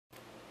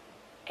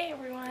Hey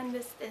everyone,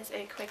 this is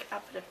a quick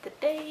output of the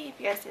day.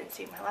 If you guys didn't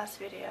see my last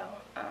video,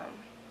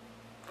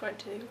 going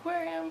to the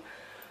aquarium.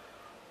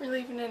 We're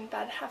leaving in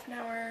about half an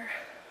hour.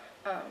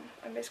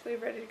 I'm basically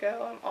ready to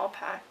go. I'm all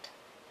packed.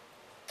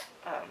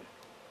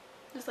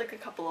 Just like a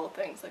couple little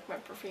things like my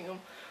perfume,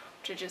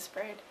 which I just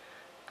sprayed,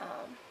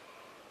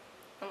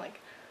 and like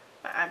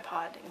my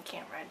iPod and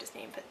camera. I just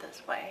need to put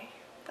this away.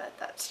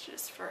 That's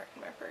just for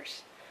my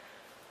purse.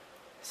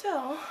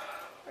 So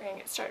we're gonna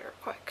get started real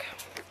quick.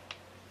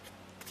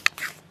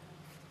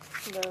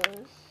 Those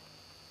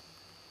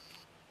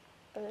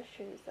are the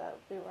shoes that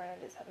we were wearing.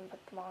 I just haven't put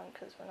them on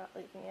because we're not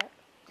leaving yet.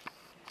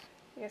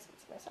 I guess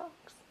it's my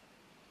socks.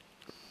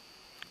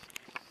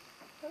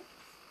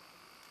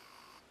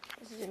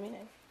 This is zooming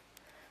in.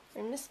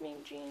 My Miss Me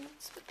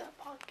jeans with that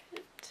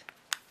pocket.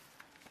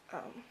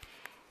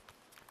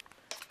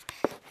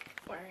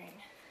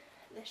 Wearing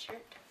this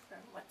shirt from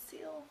Wet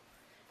Seal.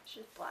 It's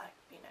just black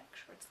V-neck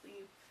short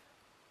sleeve.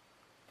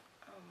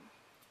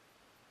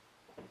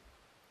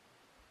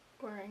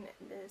 Wearing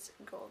this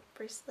gold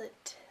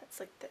bracelet. It's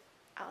like the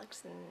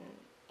Alex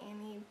and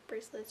Annie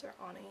bracelets, or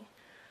Ani,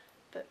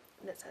 but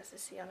this has a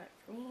C on it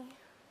for me.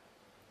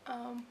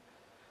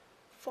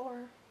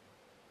 4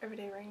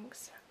 everyday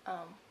rings.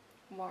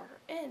 More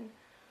in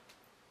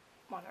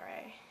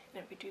Monterey,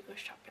 and if we do go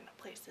shopping at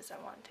places,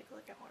 I want to take a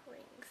look at more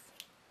rings.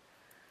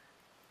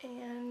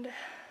 And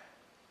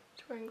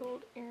just wearing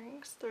gold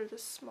earrings. They're the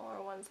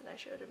smaller ones that I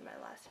showed in my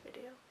last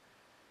video.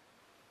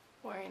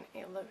 Wearing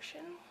a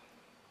lotion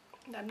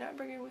that I'm not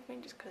bringing with me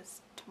just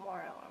because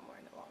tomorrow I'm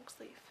wearing a long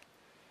sleeve.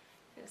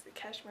 It is the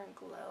Cashmere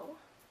Glow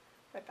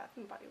by Bath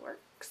 & Body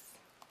Works.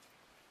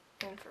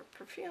 And for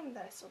perfume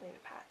that I still need to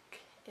pack,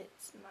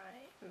 it's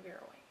my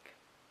Vera Wing.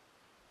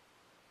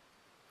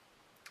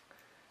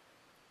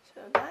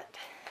 So that's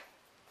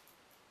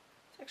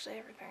actually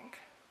everything.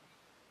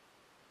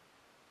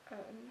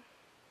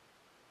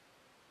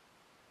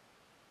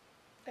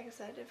 Like I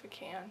said, if I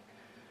can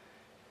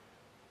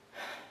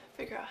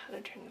figure out how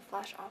to turn the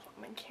flash off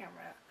on my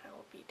camera, I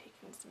will be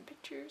taking some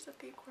pictures of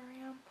the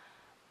aquarium.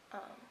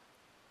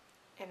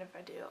 And if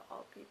I do,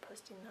 I'll be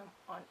posting them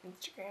on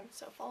Instagram.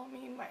 So follow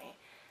me. My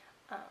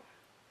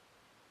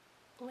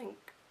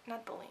link,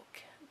 not the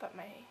link, but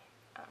my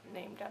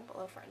name down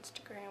below for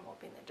Instagram will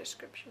be in the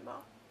description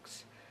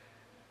box.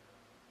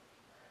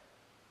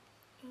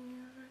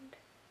 And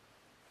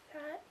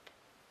that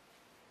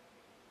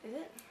is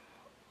it.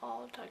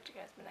 I'll talk to you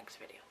guys in the next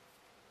video.